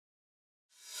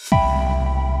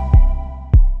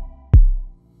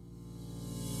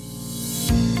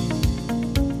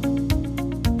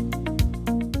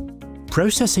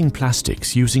Processing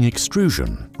plastics using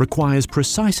extrusion requires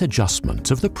precise adjustment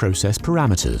of the process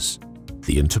parameters.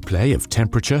 The interplay of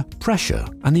temperature, pressure,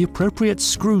 and the appropriate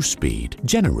screw speed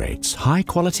generates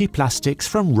high-quality plastics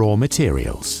from raw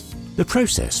materials. The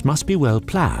process must be well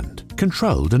planned,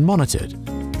 controlled, and monitored.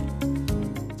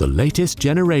 The latest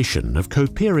generation of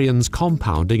Coperion's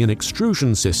compounding and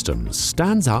extrusion systems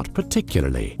stands out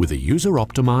particularly with a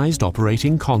user-optimized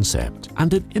operating concept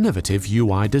and an innovative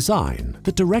UI design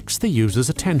that directs the user's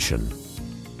attention.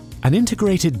 An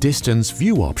integrated distance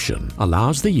view option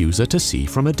allows the user to see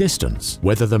from a distance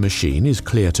whether the machine is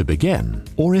clear to begin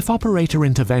or if operator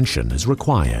intervention is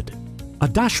required. A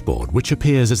dashboard which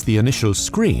appears as the initial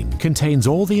screen contains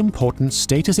all the important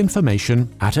status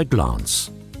information at a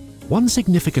glance. One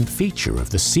significant feature of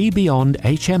the C-Beyond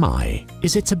HMI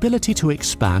is its ability to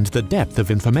expand the depth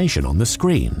of information on the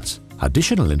screens.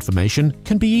 Additional information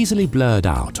can be easily blurred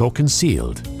out or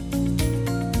concealed.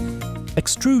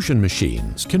 Extrusion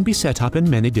machines can be set up in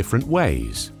many different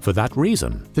ways. For that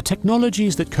reason, the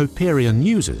technologies that Coperion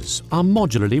uses are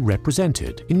modularly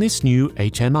represented in this new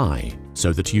HMI,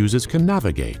 so that users can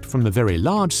navigate from the very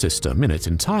large system in its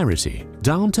entirety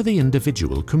down to the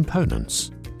individual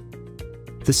components.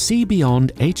 The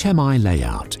C-Beyond HMI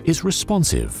layout is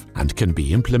responsive and can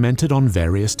be implemented on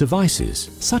various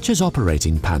devices, such as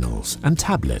operating panels and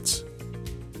tablets.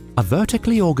 A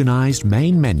vertically organized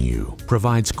main menu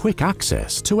provides quick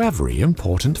access to every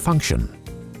important function.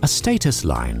 A status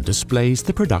line displays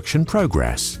the production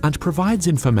progress and provides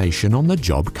information on the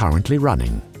job currently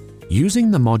running.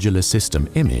 Using the modular system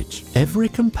image, every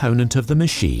component of the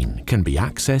machine can be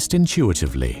accessed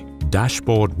intuitively.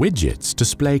 Dashboard widgets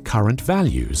display current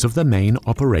values of the main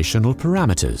operational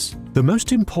parameters. The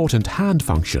most important hand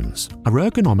functions are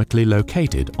ergonomically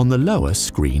located on the lower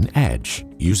screen edge.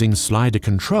 Using slider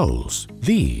controls,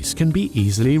 these can be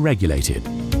easily regulated.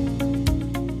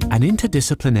 An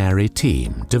interdisciplinary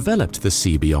team developed the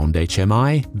C-Beyond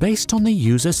HMI based on the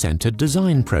user-centered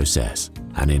design process.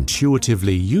 An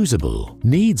intuitively usable,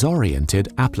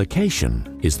 needs-oriented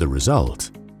application is the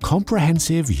result.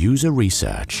 Comprehensive user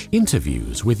research,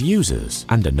 interviews with users,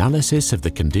 and analysis of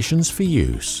the conditions for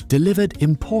use delivered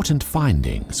important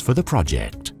findings for the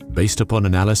project. Based upon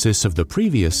analysis of the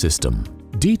previous system,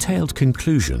 detailed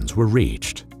conclusions were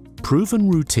reached. Proven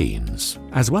routines,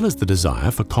 as well as the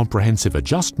desire for comprehensive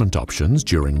adjustment options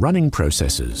during running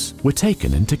processes, were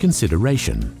taken into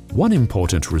consideration. One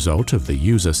important result of the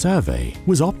user survey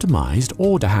was optimized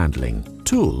order handling.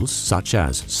 Tools such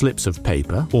as slips of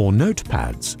paper or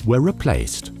notepads were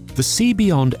replaced. The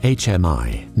C-Beyond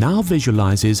HMI now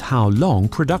visualizes how long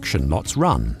production lots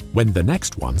run when the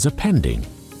next ones are pending,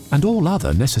 and all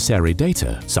other necessary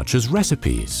data such as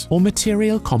recipes or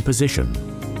material composition.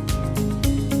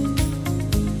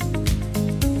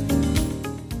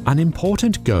 An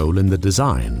important goal in the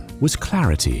design was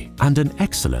clarity and an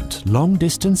excellent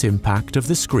long-distance impact of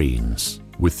the screens.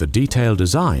 With the detailed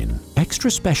design, extra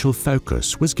special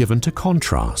focus was given to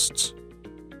contrasts.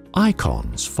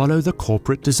 Icons follow the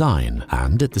corporate design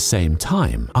and at the same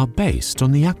time are based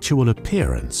on the actual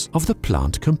appearance of the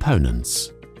plant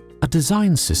components. A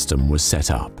design system was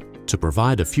set up to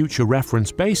provide a future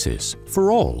reference basis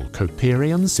for all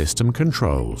Coperion system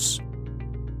controls.